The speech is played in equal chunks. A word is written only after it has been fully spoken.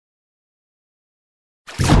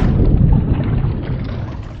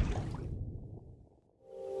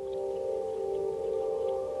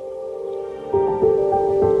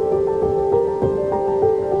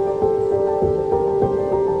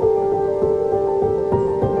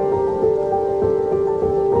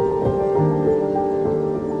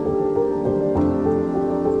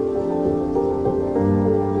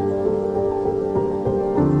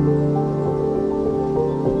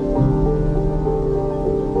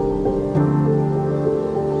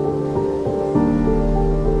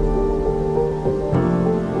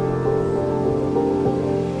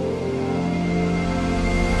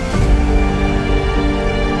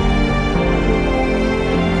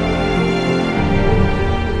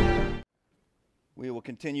We'll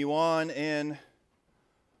continue on in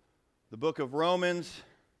the book of Romans,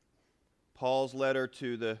 Paul's letter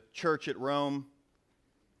to the church at Rome.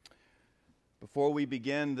 Before we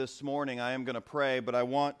begin this morning, I am going to pray, but I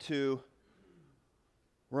want to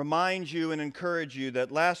remind you and encourage you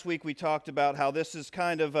that last week we talked about how this is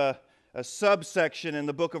kind of a subsection in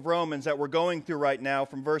the book of Romans that we're going through right now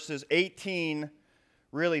from verses 18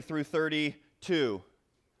 really through 32.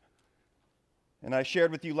 And I shared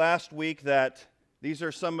with you last week that these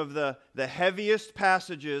are some of the heaviest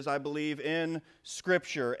passages, I believe, in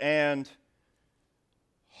Scripture and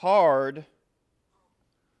hard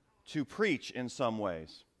to preach in some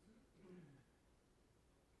ways.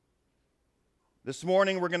 This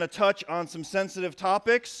morning we're going to touch on some sensitive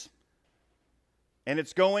topics, and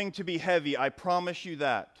it's going to be heavy, I promise you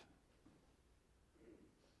that.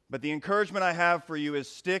 But the encouragement I have for you is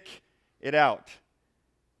stick it out.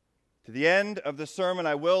 To the end of the sermon,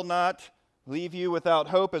 I will not leave you without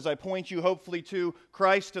hope. As I point you hopefully to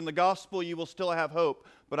Christ and the gospel, you will still have hope,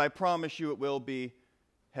 but I promise you it will be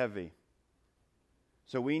heavy.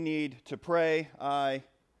 So we need to pray. I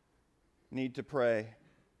need to pray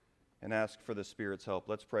and ask for the Spirit's help.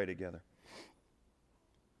 Let's pray together.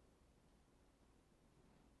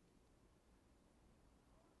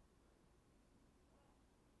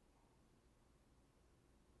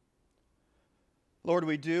 Lord,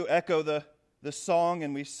 we do echo the song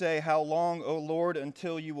and we say, "How long, O Lord,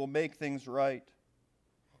 until you will make things right?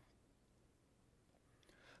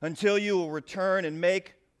 Until you will return and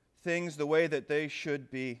make things the way that they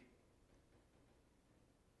should be."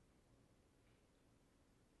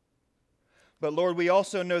 But Lord, we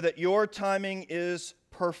also know that your timing is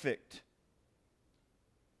perfect.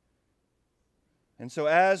 And so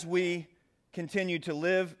as we continue to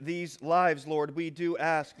live these lives, Lord, we do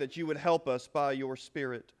ask that you would help us by your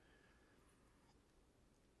Spirit.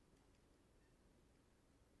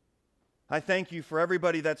 I thank you for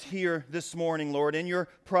everybody that's here this morning, Lord. In your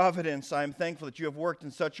providence, I am thankful that you have worked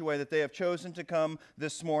in such a way that they have chosen to come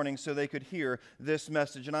this morning so they could hear this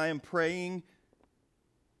message. And I am praying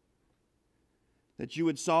that you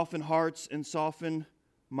would soften hearts and soften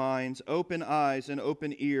minds, open eyes and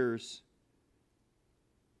open ears,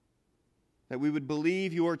 that we would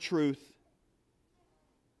believe your truth.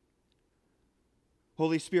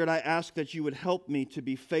 Holy Spirit, I ask that you would help me to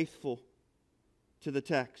be faithful to the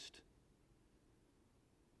text.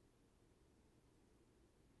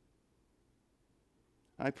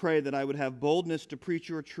 I pray that I would have boldness to preach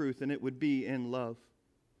your truth, and it would be in love.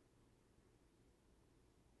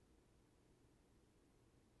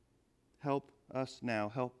 Help us now.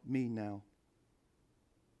 Help me now.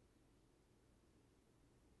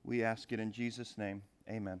 We ask it in Jesus' name.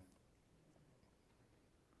 Amen.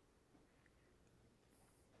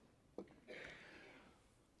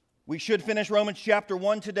 We should finish Romans chapter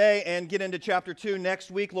 1 today and get into chapter 2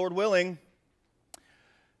 next week, Lord willing.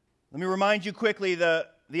 Let me remind you quickly the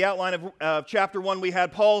outline of chapter 1. We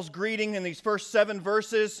had Paul's greeting in these first 7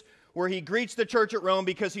 verses where he greets the church at Rome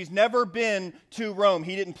because he's never been to Rome.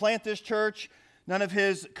 He didn't plant this church. None of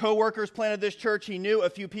his co-workers planted this church. He knew a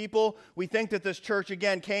few people. We think that this church,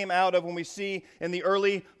 again, came out of when we see in the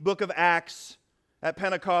early book of Acts at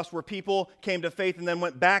Pentecost where people came to faith and then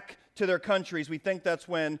went back to their countries. We think that's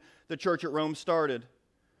when the church at Rome started.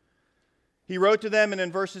 He wrote to them, and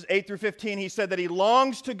in verses 8 through 15, he said that he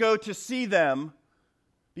longs to go to see them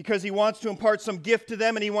because he wants to impart some gift to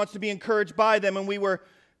them and he wants to be encouraged by them. And we were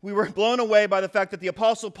blown away by the fact that the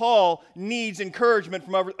Apostle Paul needs encouragement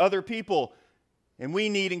from other people. And we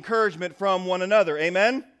need encouragement from one another.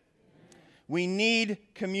 Amen? Amen? We need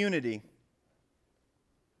community.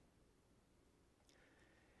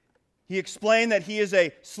 He explained that he is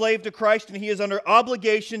a slave to Christ and he is under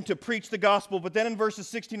obligation to preach the gospel. But then in verses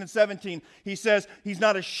 16 and 17, he says he's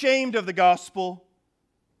not ashamed of the gospel,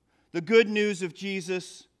 the good news of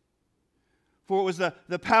Jesus. For it was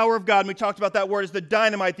the power of God, and we talked about that word as the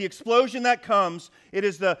dynamite, the explosion that comes. It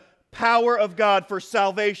is the power of God for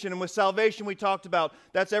salvation. And with salvation we talked about,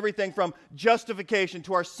 that's everything from justification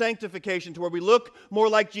to our sanctification to where we look more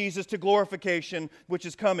like Jesus to glorification, which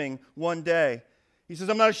is coming one day. He says,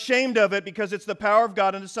 I'm not ashamed of it because it's the power of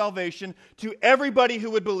God unto salvation to everybody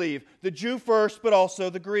who would believe, the Jew first, but also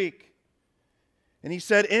the Greek. And he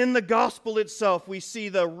said, in the gospel itself, we see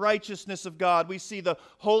the righteousness of God. We see the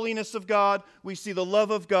holiness of God. We see the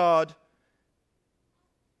love of God.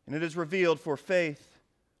 And it is revealed for faith.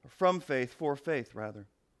 From faith, for faith, rather.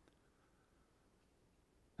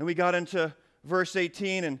 And we got into verse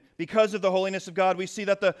 18, and because of the holiness of God, we see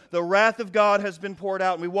that the wrath of God has been poured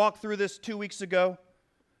out. And we walked through this 2 weeks ago,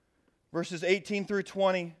 verses 18 through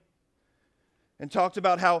 20. and talked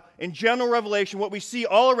about how in general revelation, what we see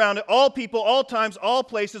all around it, all people, all times, all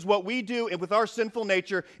places, what we do with our sinful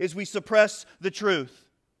nature is we suppress the truth.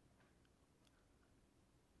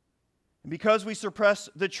 And because we suppress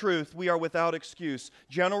the truth, we are without excuse.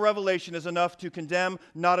 General revelation is enough to condemn,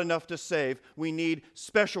 not enough to save. We need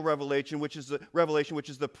special revelation, which is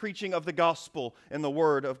the preaching of the gospel and the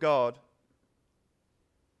word of God.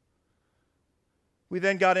 We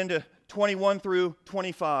then got into 21 through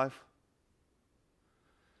 25.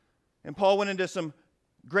 And Paul went into some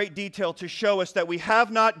great detail to show us that we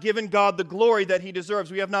have not given God the glory that He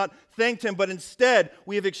deserves. We have not thanked Him, but instead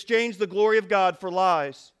we have exchanged the glory of God for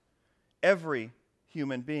lies. Every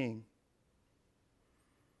human being.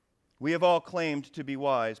 We have all claimed to be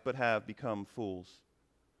wise, but have become fools.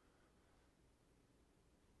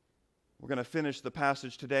 We're going to finish the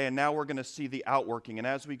passage today, and now we're going to see the outworking. And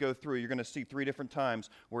as we go through, you're going to see 3 different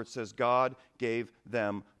times where it says God gave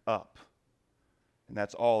them up. And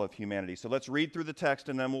that's all of humanity. So let's read through the text,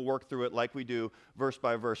 and then we'll work through it like we do, verse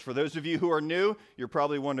by verse. For those of you who are new, you're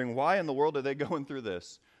probably wondering, why in the world are they going through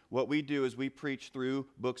this? What we do is we preach through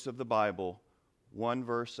books of the Bible, one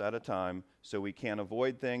verse at a time, so we can't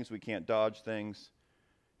avoid things, we can't dodge things,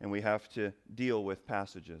 and we have to deal with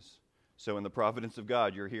passages. So in the providence of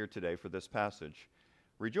God, you're here today for this passage.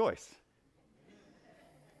 Rejoice.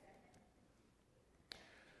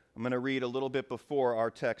 I'm going to read a little bit before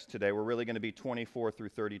our text today. We're really going to be 24 through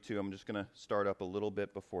 32. I'm just going to start up a little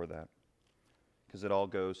bit before that, because it all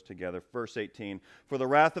goes together. Verse 18, for the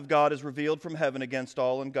wrath of God is revealed from heaven against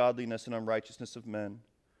all ungodliness and unrighteousness of men,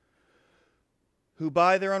 who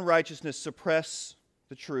by their unrighteousness suppress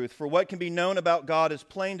the truth. For what can be known about God is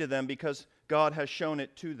plain to them, because God has shown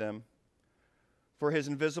it to them. For His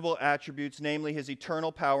invisible attributes, namely His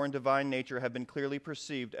eternal power and divine nature, have been clearly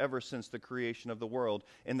perceived ever since the creation of the world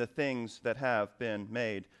in the things that have been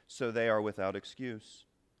made, so they are without excuse.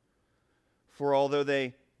 For although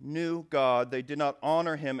they knew God, they did not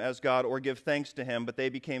honor Him as God or give thanks to Him, but they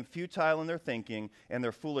became futile in their thinking, and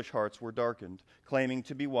their foolish hearts were darkened. Claiming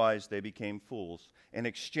to be wise, they became fools, and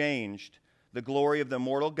exchanged the glory of the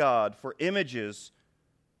immortal God for images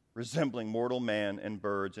resembling mortal man and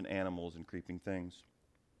birds and animals and creeping things.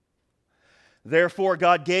 Therefore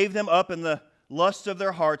God gave them up in the lusts of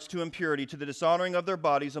their hearts to impurity, to the dishonoring of their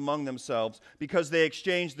bodies among themselves, because they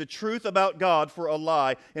exchanged the truth about God for a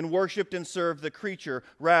lie, and worshipped and served the creature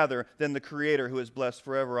rather than the Creator, who is blessed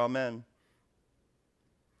forever. Amen.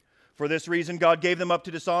 For this reason God gave them up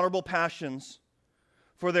to dishonorable passions,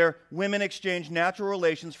 for their women exchanged natural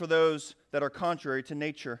relations for those that are contrary to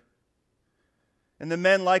nature. And the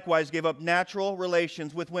men likewise gave up natural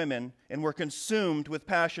relations with women, and were consumed with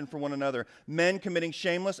passion for one another, men committing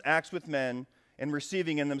shameless acts with men, and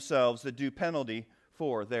receiving in themselves the due penalty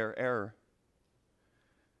for their error.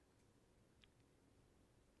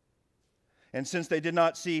 And since they did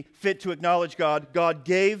not see fit to acknowledge God, God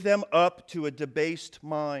gave them up to a debased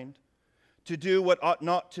mind, to do what ought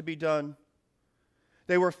not to be done.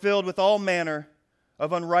 They were filled with all manner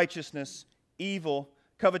of unrighteousness, evil,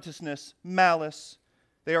 covetousness, malice.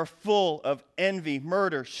 They are full of envy,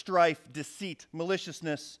 murder, strife, deceit,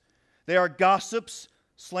 maliciousness. They are gossips,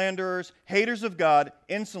 slanderers, haters of God,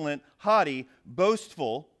 insolent, haughty,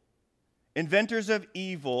 boastful, inventors of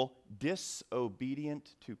evil,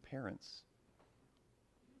 disobedient to parents,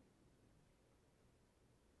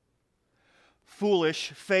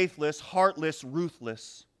 foolish, faithless, heartless,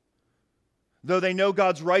 ruthless. Though they know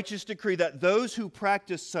God's righteous decree that those who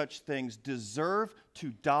practice such things deserve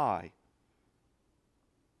to die,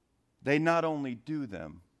 they not only do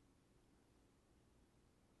them,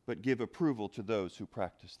 but give approval to those who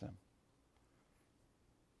practice them.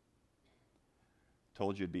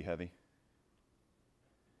 Told you it'd be heavy.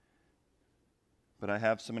 But I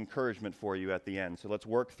have some encouragement for you at the end. So let's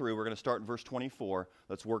work through. We're going to start in verse 24.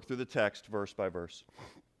 Let's work through the text verse by verse.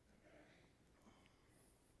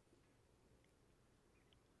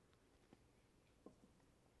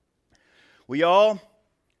 We all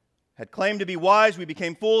had claimed to be wise. We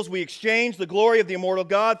became fools. We exchanged the glory of the immortal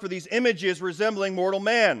God for these images resembling mortal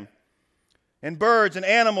man and birds and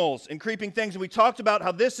animals and creeping things. And we talked about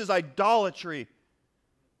how this is idolatry.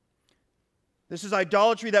 This is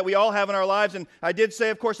idolatry that we all have in our lives. And I did say,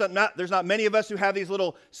 of course, that there's not many of us who have these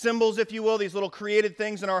little symbols, if you will, these little created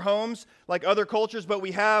things in our homes like other cultures, but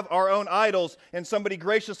we have our own idols. And somebody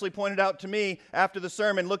graciously pointed out to me after the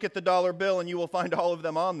sermon, look at the dollar bill and you will find all of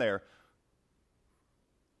them on there.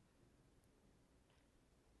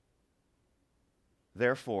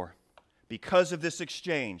 Therefore, because of this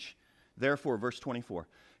exchange, therefore, verse 24,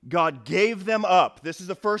 God gave them up. This is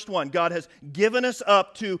the first one. God has given us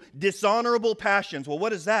up to dishonorable passions. Well, what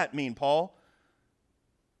does that mean, Paul?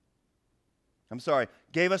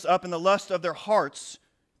 gave us up in the lust of their hearts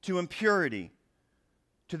to impurity,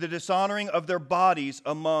 to the dishonoring of their bodies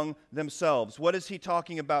among themselves. What is he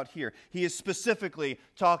talking about here? He is specifically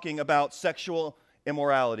talking about sexual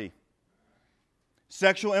immorality.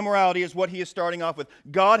 Sexual immorality is what he is starting off with.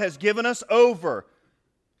 God has given us over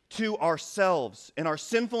to ourselves. In our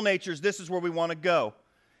sinful natures, this is where we want to go.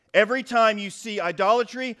 Every time you see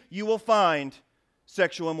idolatry, you will find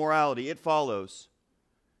sexual immorality. It follows.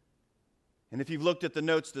 And if you've looked at the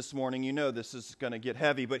notes this morning, you know this is going to get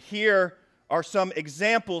heavy. But here are some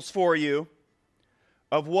examples for you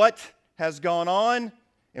of what has gone on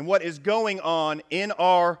and what is going on in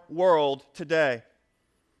our world today.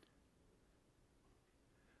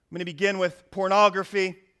 I'm going to begin with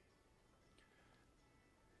pornography.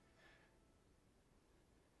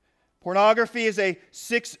 Pornography is a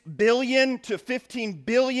 $6 billion to $15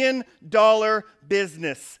 billion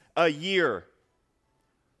business a year.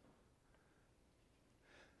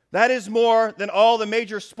 That is more than all the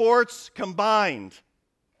major sports combined.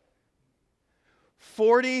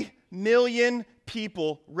 40 million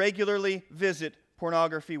people regularly visit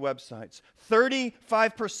pornography websites.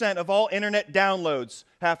 35% of all internet downloads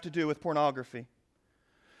have to do with pornography.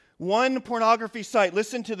 One pornography site,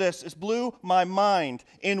 listen to this, it blew my mind.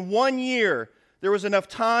 In 1 year, there was enough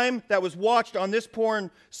time that was watched on this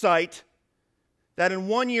porn site that in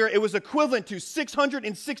 1 year it was equivalent to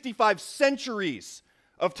 665 centuries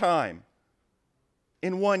of time.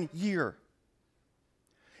 In 1 year.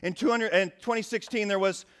 In 2016, there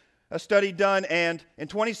was a study done, and in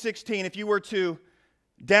 2016, if you were to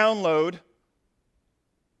download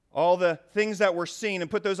all the things that were seen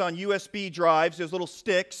and put those on USB drives, those little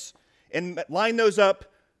sticks, and line those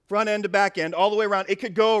up front end to back end all the way around, it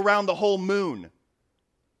could go around the whole moon.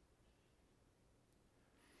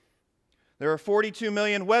 There are 42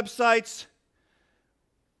 million websites.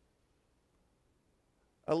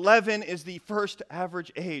 11 is the first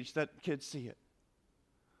average age that kids see it.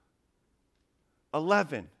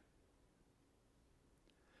 11.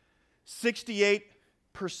 68%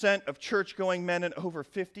 of church-going men and over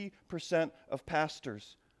 50% of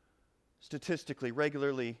pastors statistically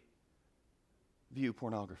regularly view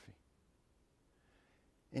pornography.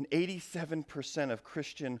 And 87% of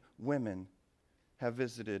Christian women have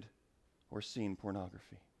visited or seen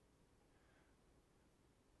pornography.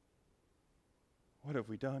 What have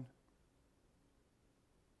we done?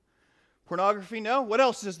 Pornography? No. What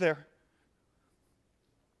else is there?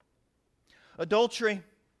 Adultery.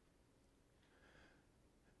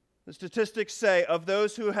 The statistics say of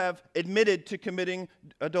those who have admitted to committing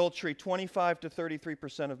adultery, 25 to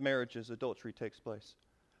 33% of marriages, adultery takes place.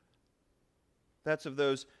 That's of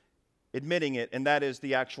those admitting it, and that is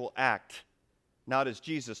the actual act, not as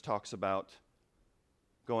Jesus talks about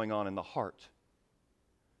going on in the heart.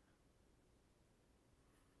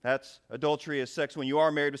 That's adultery is sex when you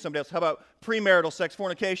are married with somebody else. How about premarital sex,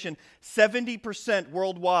 fornication? 70%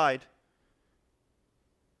 worldwide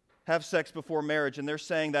have sex before marriage, and they're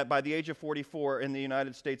saying that by the age of 44, in the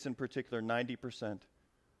United States in particular, 90%.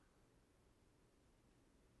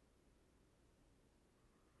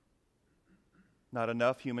 Not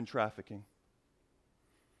enough, human trafficking.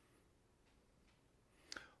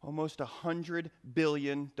 Almost $100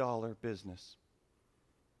 billion business.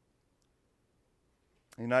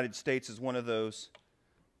 The United States is one of those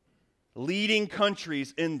leading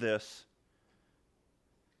countries in this.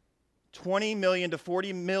 20 million to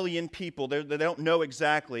 40 million people, they don't know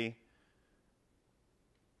exactly,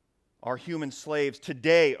 are human slaves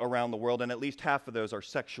today around the world, and at least half of those are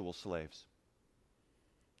sexual slaves.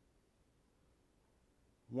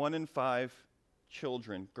 1 in 5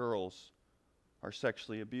 children, girls, are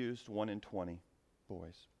sexually abused. 1 in 20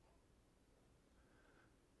 boys.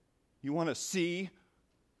 You want to see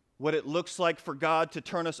what it looks like for God to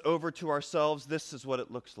turn us over to ourselves? This is what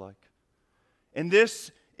it looks like. And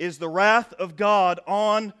this is the wrath of God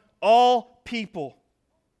on all people.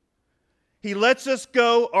 He lets us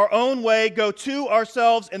go our own way, go to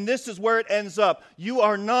ourselves, and this is where it ends up. You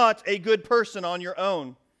are not a good person on your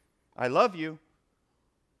own. I love you,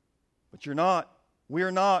 but you're not. We're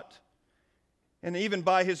not. And even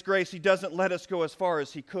by His grace, He doesn't let us go as far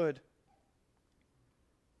as He could.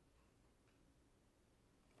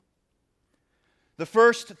 The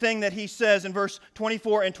first thing that He says in verse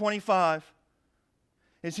 24 and 25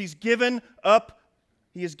 is He has given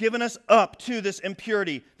us up to this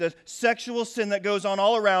impurity, the sexual sin that goes on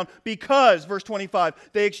all around, because, verse 25,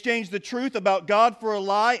 they exchanged the truth about God for a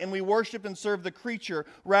lie, and we worship and serve the creature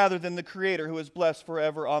rather than the Creator, who is blessed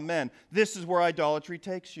forever. Amen. This is where idolatry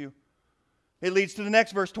takes you. It leads to the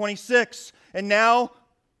next verse, 26. And now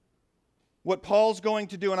what Paul's going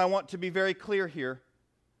to do, and I want to be very clear here,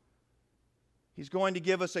 he's going to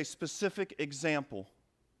give us a specific example.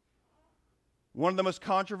 One of the most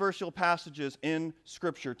controversial passages in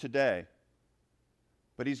Scripture today.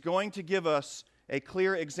 But he's going to give us a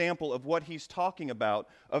clear example of what he's talking about,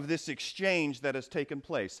 of this exchange that has taken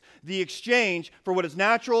place. The exchange for what is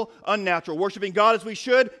natural, unnatural, worshiping God as we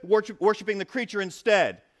should, worshiping the creature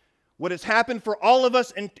instead. What has happened for all of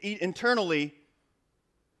us internally,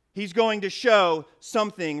 he's going to show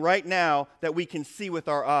something right now that we can see with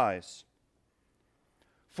our eyes.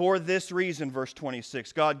 For this reason, verse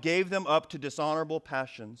 26, God gave them up to dishonorable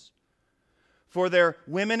passions. For their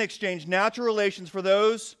women exchanged natural relations for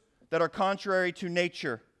those that are contrary to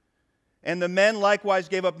nature. And the men likewise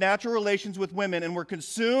gave up natural relations with women and were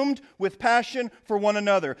consumed with passion for one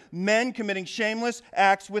another, men committing shameless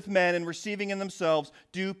acts with men and receiving in themselves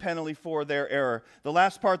due penalty for their error. The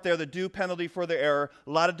last part there, the due penalty for their error, a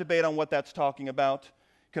lot of debate on what that's talking about.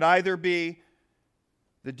 Could either be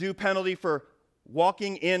the due penalty for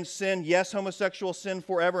walking in sin, yes, homosexual sin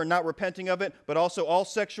forever and not repenting of it, but also all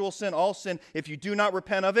sexual sin, all sin. If you do not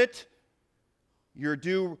repent of it, your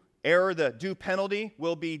due error, the due penalty,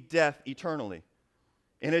 will be death eternally.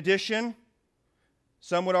 In addition,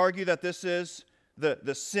 some would argue that this is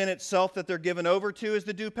the sin itself that they're given over to is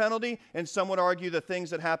the due penalty, and some would argue the things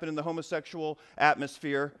that happen in the homosexual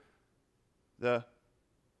atmosphere, the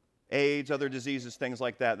AIDS, other diseases, things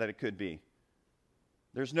like that it could be.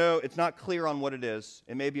 It's not clear on what it is.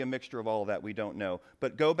 It may be a mixture of all of that. We don't know.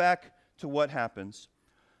 But go back to what happens.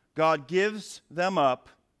 God gives them up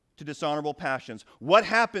to dishonorable passions. What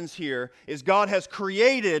happens here is God has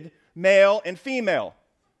created male and female.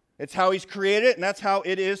 It's how He's created it, and that's how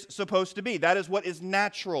it is supposed to be. That is what is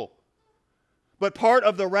natural. But part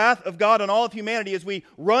of the wrath of God on all of humanity is we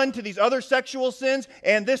run to these other sexual sins,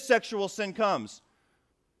 and this sexual sin comes.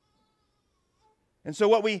 And so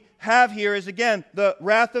what we have here is, again, the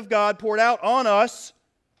wrath of God poured out on us,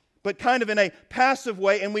 but kind of in a passive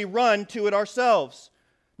way, and we run to it ourselves.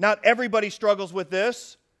 Not everybody struggles with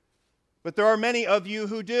this, but there are many of you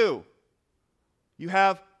who do. You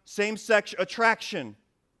have same-sex attraction.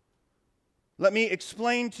 Let me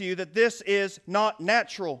explain to you that this is not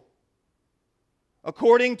natural.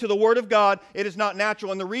 According to the Word of God, it is not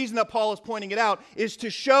natural. And the reason that Paul is pointing it out is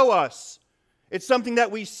to show us. It's something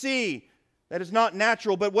that we see that is not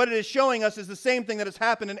natural, but what it is showing us is the same thing that has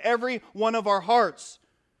happened in every one of our hearts.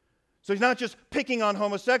 So he's not just picking on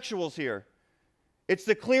homosexuals here. It's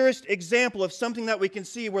the clearest example of something that we can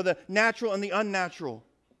see where the natural and the unnatural.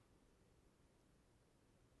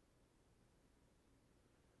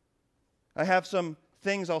 I have some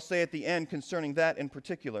things I'll say at the end concerning that in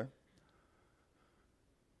particular.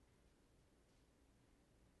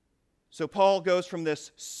 So Paul goes from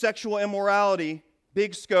this sexual immorality,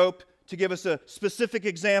 big scope, to give us a specific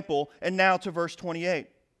example, and now to verse 28.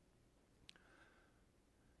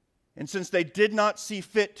 And since they did not see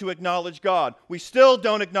fit to acknowledge God, we still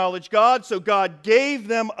don't acknowledge God, so God gave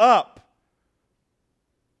them up.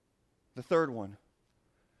 The third one,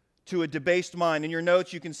 to a debased mind. In your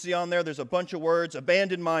notes you can see on there's a bunch of words: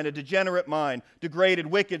 abandoned mind, a degenerate mind, degraded,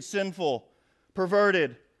 wicked, sinful,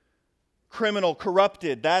 perverted, criminal,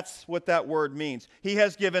 corrupted. That's what that word means. He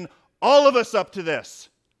has given all of us up to this.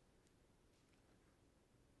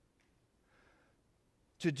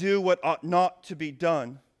 To do what ought not to be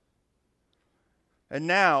done. And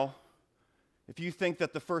now, if you think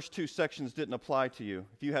that the first two sections didn't apply to you,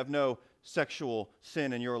 if you have no sexual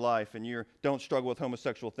sin in your life and you don't struggle with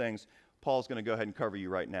homosexual things, Paul's going to go ahead and cover you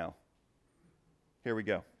right now. Here we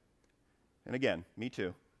go. And again, me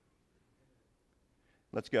too.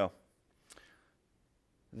 Let's go.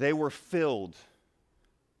 They were filled.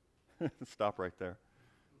 Stop right there.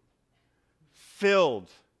 Filled.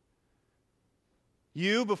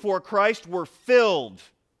 You, before Christ, were filled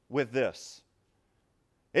with this.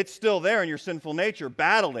 It's still there in your sinful nature,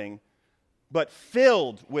 battling, but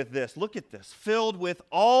filled with this. Look at this. Filled with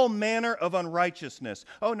all manner of unrighteousness.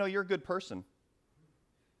 Oh, no, you're a good person.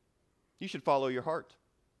 You should follow your heart.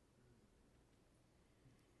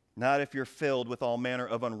 Not if you're filled with all manner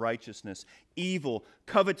of unrighteousness, evil,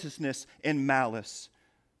 covetousness, and malice.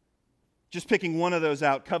 Just picking one of those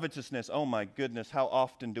out, covetousness. Oh my goodness, how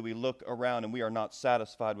often do we look around and we are not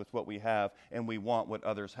satisfied with what we have and we want what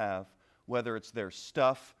others have? Whether it's their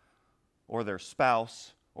stuff or their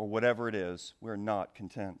spouse or whatever it is, we're not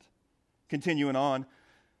content. Continuing on,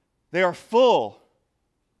 they are full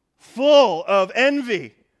of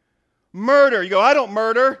envy, murder. You go, I don't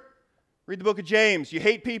murder. Read the book of James. You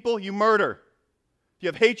hate people, you murder. If you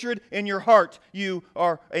have hatred in your heart, you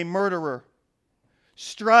are a murderer.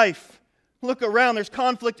 Strife, Look around, there's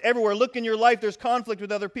conflict everywhere. Look in your life, there's conflict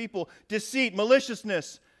with other people. Deceit,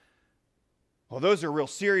 maliciousness. Well, those are real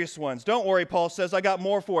serious ones. Don't worry, Paul says, I got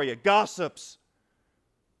more for you. Gossips.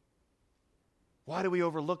 Why do we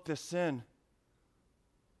overlook this sin?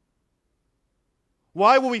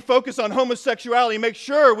 Why will we focus on homosexuality? Make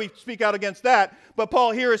sure we speak out against that. But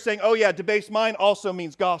Paul here is saying, oh yeah, debased mind also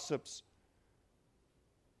means gossips.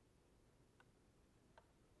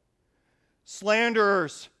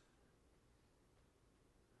 Slanderers.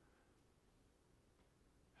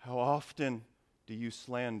 How often do you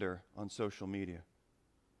slander on social media?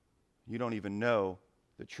 You don't even know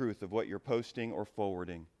the truth of what you're posting or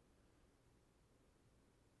forwarding.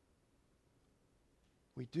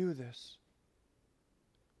 We do this.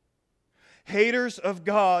 Haters of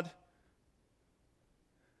God,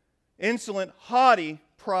 insolent, haughty,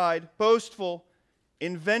 pride, boastful,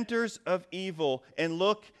 inventors of evil. And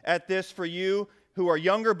look at this for you who are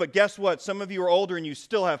younger, but guess what? Some of you are older and you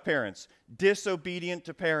still have parents. Disobedient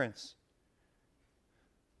to parents.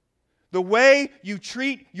 The way you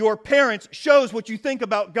treat your parents shows what you think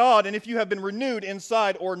about God and if you have been renewed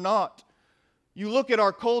inside or not. You look at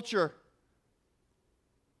our culture.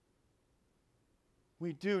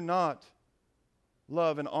 We do not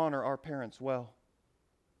love and honor our parents well.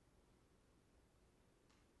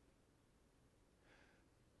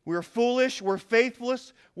 We're foolish, we're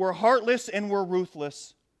faithless, we're heartless, and we're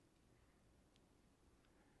ruthless.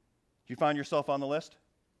 Do you find yourself on the list?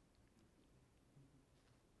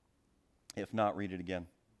 If not, read it again.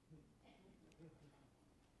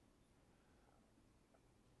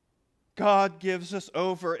 God gives us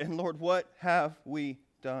over, and Lord, what have we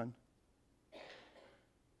done?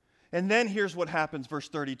 And then here's what happens, verse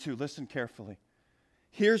 32. Listen carefully.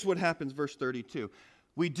 Here's what happens, verse 32.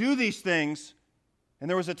 We do these things, and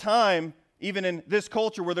there was a time, even in this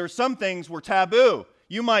culture, where there were some things were taboo.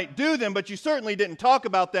 You might do them, but you certainly didn't talk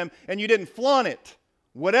about them, and you didn't flaunt it,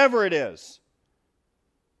 whatever it is.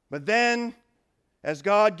 But then, as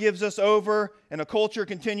God gives us over, and a culture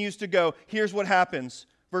continues to go, here's what happens.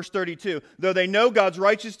 Verse 32, though they know God's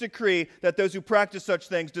righteous decree that those who practice such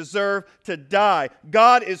things deserve to die.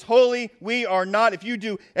 God is holy, we are not. If you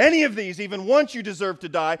do any of these, even once, you deserve to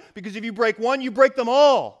die, because if you break one, you break them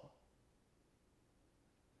all.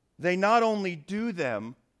 They not only do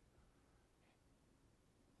them,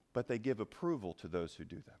 but they give approval to those who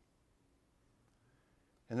do them.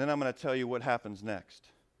 And then I'm going to tell you what happens next.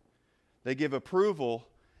 They give approval,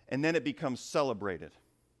 and then it becomes celebrated.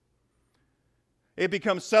 It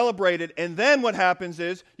becomes celebrated, and then what happens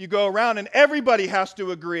is you go around and everybody has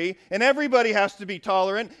to agree, and everybody has to be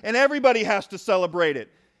tolerant, and everybody has to celebrate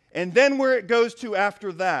it. And then where it goes to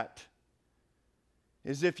after that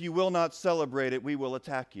is if you will not celebrate it, we will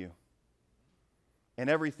attack you. And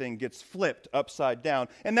everything gets flipped upside down.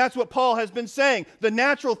 And that's what Paul has been saying. The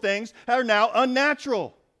natural things are now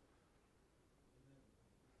unnatural.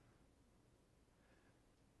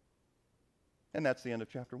 And that's the end of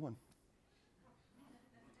chapter 1.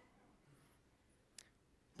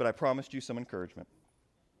 But I promised you some encouragement.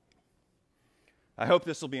 I hope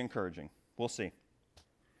this will be encouraging. We'll see.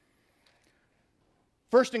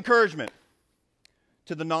 First encouragement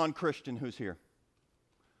to the non-Christian who's here.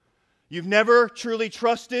 You've never truly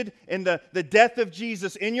trusted in the death of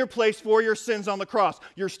Jesus in your place for your sins on the cross.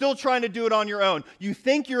 You're still trying to do it on your own. You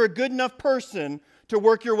think you're a good enough person to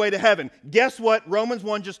work your way to heaven. Guess what? Romans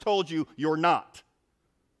 1 just told you you're not.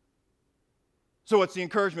 So what's the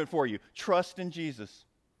encouragement for you? Trust in Jesus.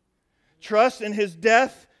 Trust in His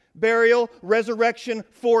death, burial, resurrection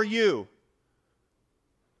for you.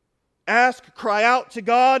 Ask, cry out to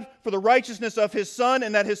God for the righteousness of His Son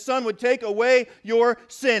and that His Son would take away your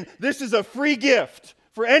sin. This is a free gift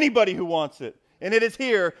for anybody who wants it. And it is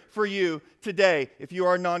here for you today. If you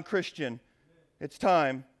are a non-Christian, it's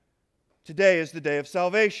time. Today is the day of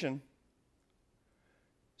salvation.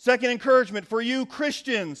 Second encouragement for you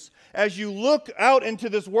Christians, as you look out into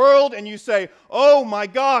this world and you say, oh my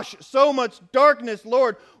gosh, so much darkness,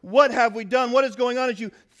 Lord, what have we done? What is going on? As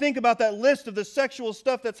you think about that list of the sexual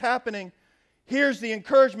stuff that's happening, here's the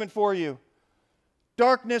encouragement for you.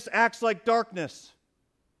 Darkness acts like darkness.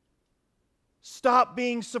 Stop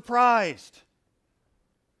being surprised.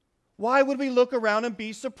 Why would we look around and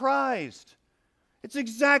be surprised? It's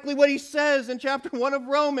exactly what he says in chapter 1 of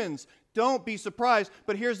Romans. Don't be surprised,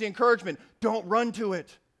 but here's the encouragement. Don't run to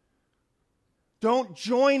it. Don't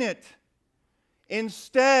join it.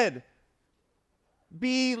 Instead,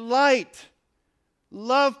 be light.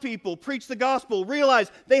 Love people. Preach the gospel.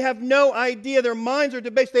 Realize they have no idea. Their minds are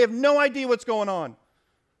debased. They have no idea what's going on.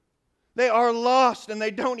 They are lost, and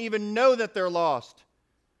they don't even know that they're lost.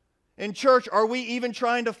 In church, are we even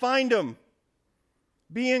trying to find them?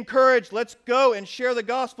 Be encouraged. Let's go and share the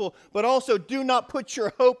gospel. But also, do not put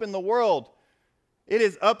your hope in the world. It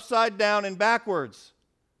is upside down and backwards.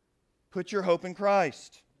 Put your hope in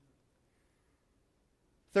Christ.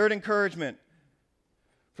 Third encouragement.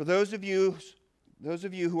 For those of you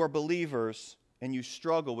who are believers and you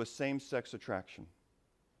struggle with same-sex attraction,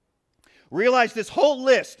 realize this whole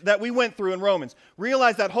list that we went through in Romans,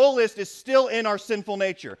 realize that whole list is still in our sinful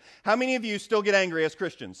nature. How many of you still get angry as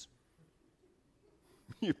Christians?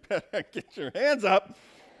 You better get your hands up.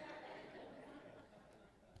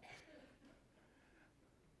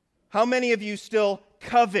 How many of you still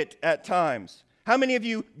covet at times? How many of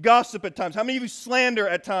you gossip at times? How many of you slander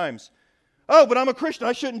at times? Oh, but I'm a Christian.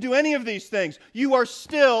 I shouldn't do any of these things. You are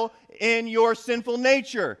still in your sinful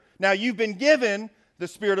nature. Now, you've been given the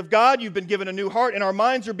Spirit of God. You've been given a new heart, and our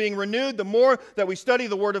minds are being renewed the more that we study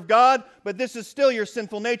the Word of God. But this is still your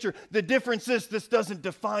sinful nature. The difference is this doesn't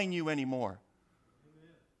define you anymore.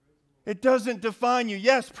 It doesn't define you.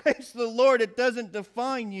 Yes, praise the Lord, it doesn't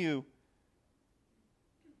define you.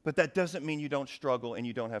 But that doesn't mean you don't struggle and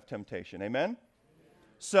you don't have temptation. Amen?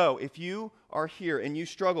 So, if you are here and you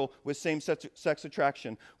struggle with same-sex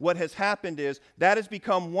attraction, what has happened is that has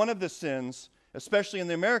become one of the sins, especially in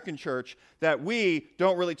the American church, that we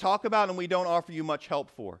don't really talk about and we don't offer you much help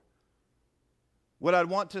for. What I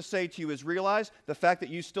want to say to you is realize the fact that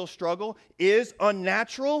you still struggle is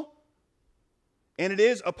unnatural, and it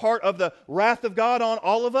is a part of the wrath of God on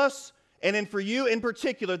all of us. And then for you in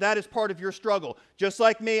particular, that is part of your struggle. Just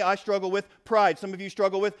like me, I struggle with pride. Some of you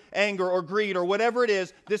struggle with anger or greed or whatever it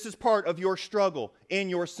is. This is part of your struggle in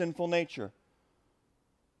your sinful nature.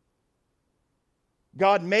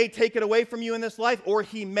 God may take it away from you in this life, or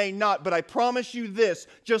He may not. But I promise you this,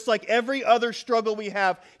 just like every other struggle we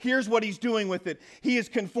have, here's what He's doing with it. He is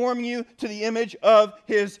conforming you to the image of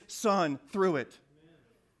His Son through it.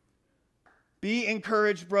 Be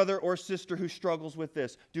encouraged, brother or sister who struggles with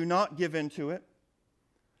this. Do not give in to it.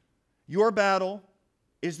 Your battle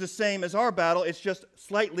is the same as our battle. It's just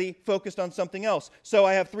slightly focused on something else. So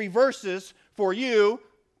I have 3 verses for you,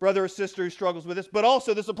 brother or sister who struggles with this, but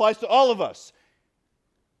also this applies to all of us.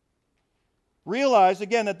 Realize,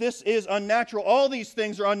 again, that this is unnatural. All these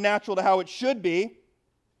things are unnatural to how it should be.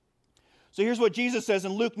 So here's what Jesus says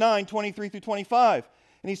in Luke 9, 23 through 25.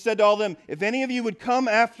 And He said to all of them, if any of you would come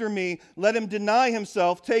after me, let him deny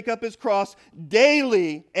himself, take up his cross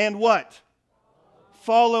daily, and what?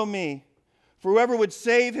 Follow me. For whoever would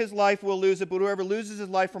save his life will lose it, but whoever loses his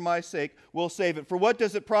life for my sake will save it. For what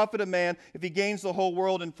does it profit a man if he gains the whole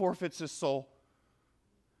world and forfeits his soul?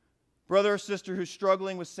 Brother or sister who's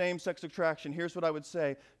struggling with same-sex attraction, here's what I would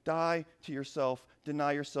say. Die to yourself,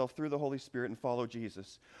 deny yourself through the Holy Spirit, and follow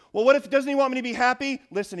Jesus. Well, what if, doesn't He want me to be happy?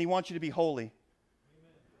 Listen, He wants you to be holy.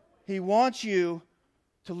 He wants you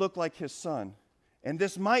to look like His Son. And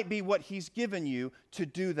this might be what He's given you to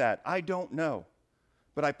do that. I don't know.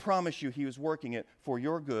 But I promise you He was working it for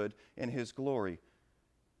your good and His glory.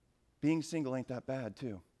 Being single ain't that bad,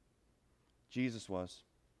 too. Jesus was.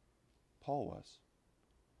 Paul was.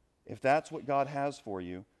 If that's what God has for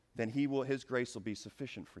you, then His grace will be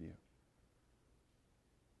sufficient for you.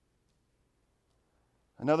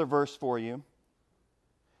 Another verse for you.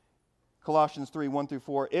 Colossians 3, 1 through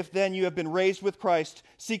 4. If then you have been raised with Christ,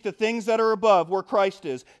 seek the things that are above, where Christ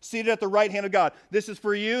is, seated at the right hand of God. This is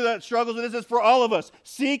for you that struggles with this. This is for all of us.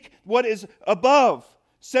 Seek what is above.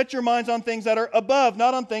 Set your minds on things that are above,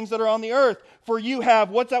 not on things that are on the earth. For you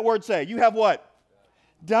have, what's that word say? You have what?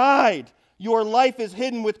 Died. Your life is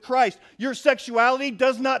hidden with Christ. Your sexuality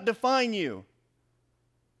does not define you.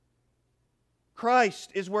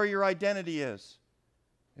 Christ is where your identity is.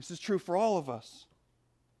 This is true for all of us.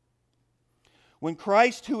 When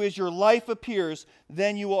Christ, who is your life, appears,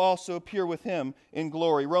 then you will also appear with Him in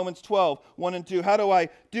glory. Romans 12, 1 and 2. How do I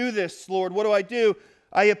do this, Lord? What do I do?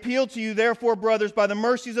 I appeal to you, therefore, brothers, by the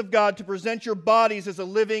mercies of God, to present your bodies as a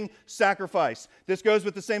living sacrifice. This goes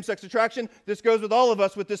with the same-sex attraction. This goes with all of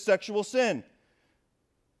us with this sexual sin.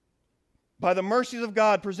 By the mercies of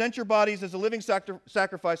God, present your bodies as a living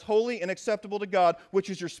sacrifice, holy and acceptable to God, which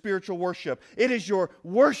is your spiritual worship. It is your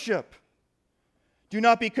worship. Do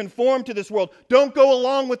not be conformed to this world. Don't go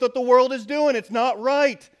along with what the world is doing. It's not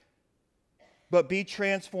right. But be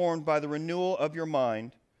transformed by the renewal of your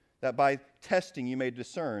mind, that by testing you may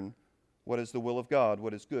discern what is the will of God,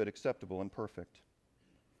 what is good, acceptable, and perfect.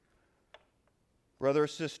 Brother or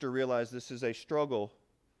sister, realize this is a struggle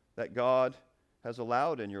that God has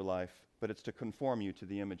allowed in your life, but it's to conform you to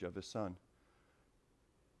the image of His Son.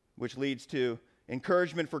 Which leads to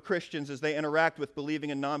encouragement for Christians as they interact with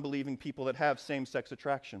believing and non-believing people that have same-sex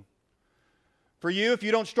attraction. For you, if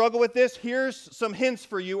you don't struggle with this, here's some hints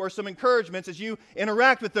for you or some encouragements as you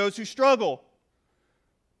interact with those who struggle.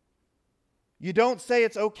 You don't say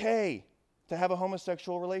it's okay to have a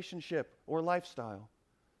homosexual relationship or lifestyle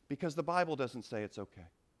because the Bible doesn't say it's okay.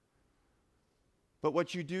 But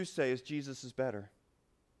what you do say is Jesus is better.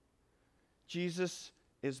 Jesus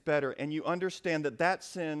is better. And you understand that that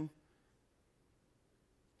sin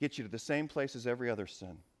gets you to the same place as every other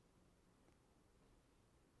sin.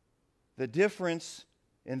 The difference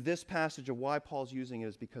in this passage of why Paul's using it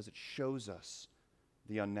is because it shows us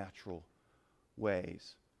the unnatural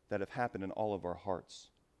ways that have happened in all of our hearts.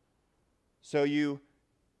 So you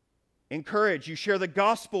encourage, you share the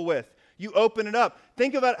gospel with, you open it up.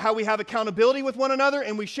 Think about how we have accountability with one another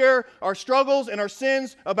and we share our struggles and our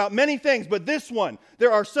sins about many things. But this one,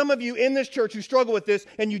 there are some of you in this church who struggle with this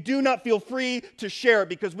and you do not feel free to share it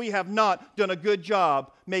because we have not done a good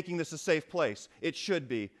job making this a safe place. It should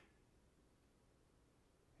be.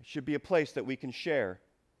 It should be a place that we can share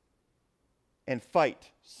and fight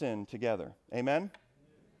sin together. Amen?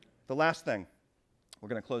 The last thing, we're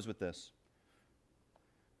going to close with this.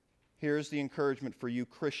 Here's the encouragement for you,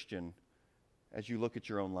 Christian, as you look at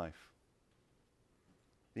your own life.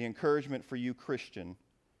 The encouragement for you, Christian,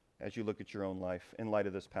 as you look at your own life in light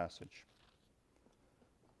of this passage.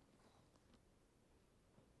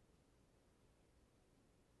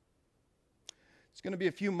 It's going to be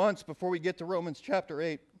a few months before we get to Romans chapter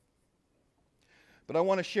 8. But I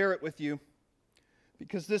want to share it with you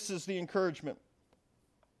because this is the encouragement.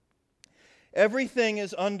 Everything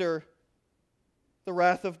is under the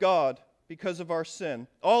wrath of God because of our sin.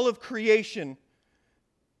 All of creation.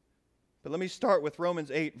 But let me start with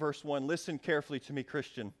Romans 8, verse 1. Listen carefully to me,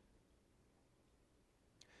 Christian.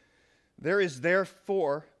 There is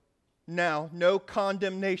therefore now no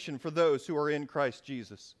condemnation for those who are in Christ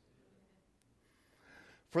Jesus.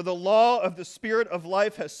 For the law of the Spirit of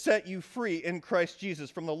life has set you free in Christ Jesus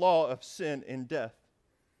from the law of sin and death.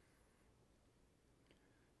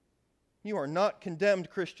 You are not condemned,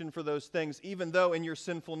 Christian, for those things, even though in your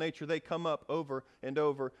sinful nature they come up over and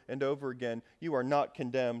over and over again. You are not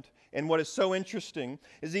condemned. And what is so interesting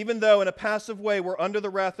is even though in a passive way we're under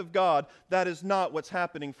the wrath of God, that is not what's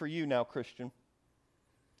happening for you now, Christian.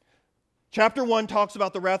 Chapter 1 talks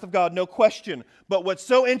about the wrath of God, no question. But what's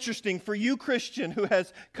so interesting for you, Christian, who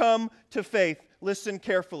has come to faith, listen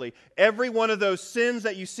carefully. Every one of those sins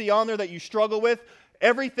that you see on there that you struggle with,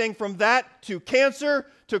 everything from that to cancer,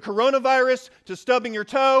 to coronavirus, to stubbing your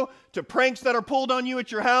toe, to pranks that are pulled on you at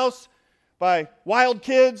your house by wild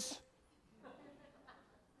kids.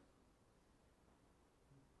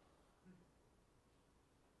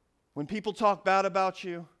 When people talk bad about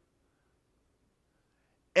you,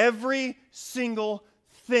 every single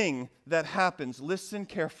thing that happens, listen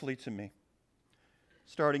carefully to me.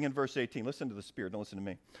 Starting in verse 18. Listen to the Spirit, don't listen to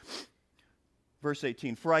me. Verse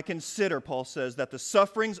 18, for I consider, Paul says, that the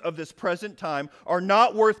sufferings of this present time are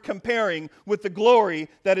not worth comparing with the glory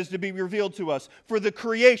that is to be revealed to us. For the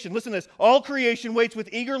creation, listen to this, all creation waits with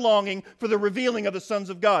eager longing for the revealing of the sons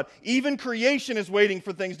of God. Even creation is waiting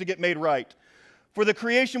for things to get made right. For the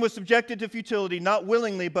creation was subjected to futility, not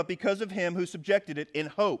willingly, but because of him who subjected it in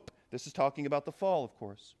hope. This is talking about the fall, of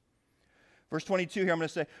course. Verse 22 here, I'm going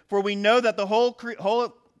to say, for we know that the whole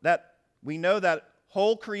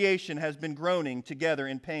creation has been groaning together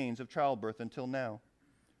in pains of childbirth until now.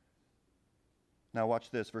 Now watch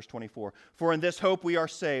this, verse 24. For in this hope we are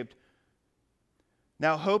saved.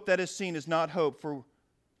 Now hope that is seen is not hope, for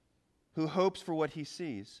who hopes for what he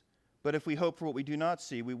sees? But if we hope for what we do not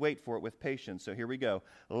see, we wait for it with patience. So here we go.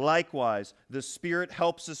 Likewise, the Spirit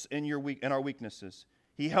helps us in our weaknesses.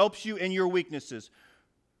 He helps you in your weaknesses.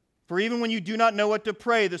 For even when you do not know what to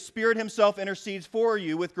pray, the Spirit himself intercedes for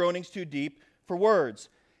you with groanings too deep for words.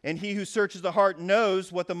 And he who searches the heart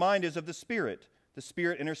knows what the mind is of the Spirit. The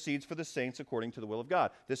Spirit intercedes for the saints according to the will of God.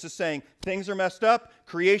 This is saying things are messed up.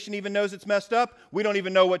 Creation even knows it's messed up. We don't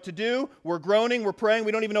even know what to do. We're groaning, we're praying.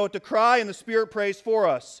 We don't even know what to cry, and the Spirit prays for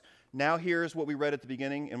us. Now here's what we read at the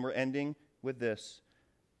beginning, and we're ending with this.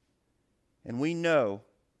 And we know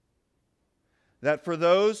that for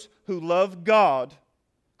those who love God,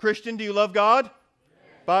 Christian, do you love God?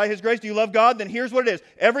 By His grace, do you love God? Then here's what it is.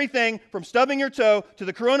 Everything from stubbing your toe to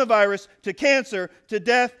the coronavirus to cancer to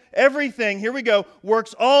death, everything, here we go,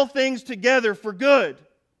 works all things together for good.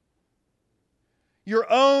 Your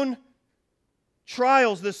own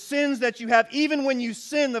trials, the sins that you have, even when you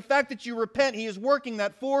sin, the fact that you repent, He is working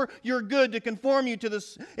that for your good to conform you to the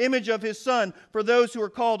image of His Son for those who are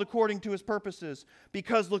called according to His purposes.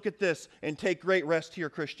 Because look at this, and take great rest here,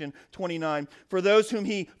 Christian, 29. For those whom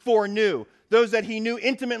He foreknew, those that He knew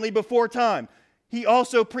intimately before time. He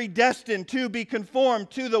also predestined to be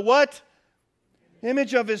conformed to the what?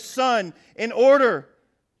 Image of His Son, in order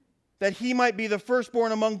that He might be the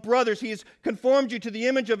firstborn among brothers. He has conformed you to the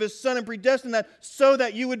image of His Son and predestined that so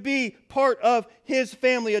that you would be part of His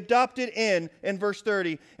family, adopted in verse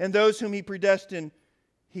 30. And those whom He predestined,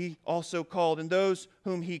 He also called. And those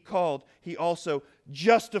whom He called, He also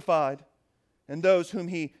justified. And those whom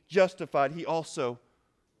He justified, He also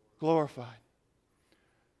glorified.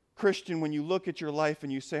 Christian, when you look at your life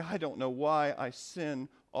and you say, I don't know why I sin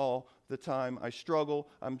all the time. I struggle.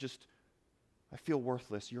 I feel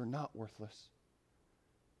worthless. You're not worthless.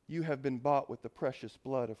 You have been bought with the precious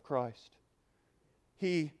blood of Christ.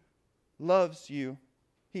 He loves you.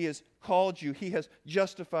 He has called you. He has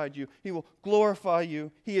justified you. He will glorify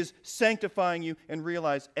you. He is sanctifying you. And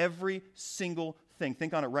realize every single thing.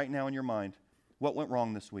 Think on it right now in your mind. What went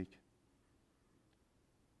wrong this week?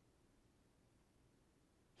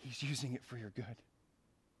 He's using it for your good.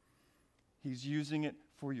 He's using it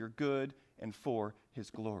for your good and for His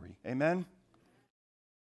glory. Amen?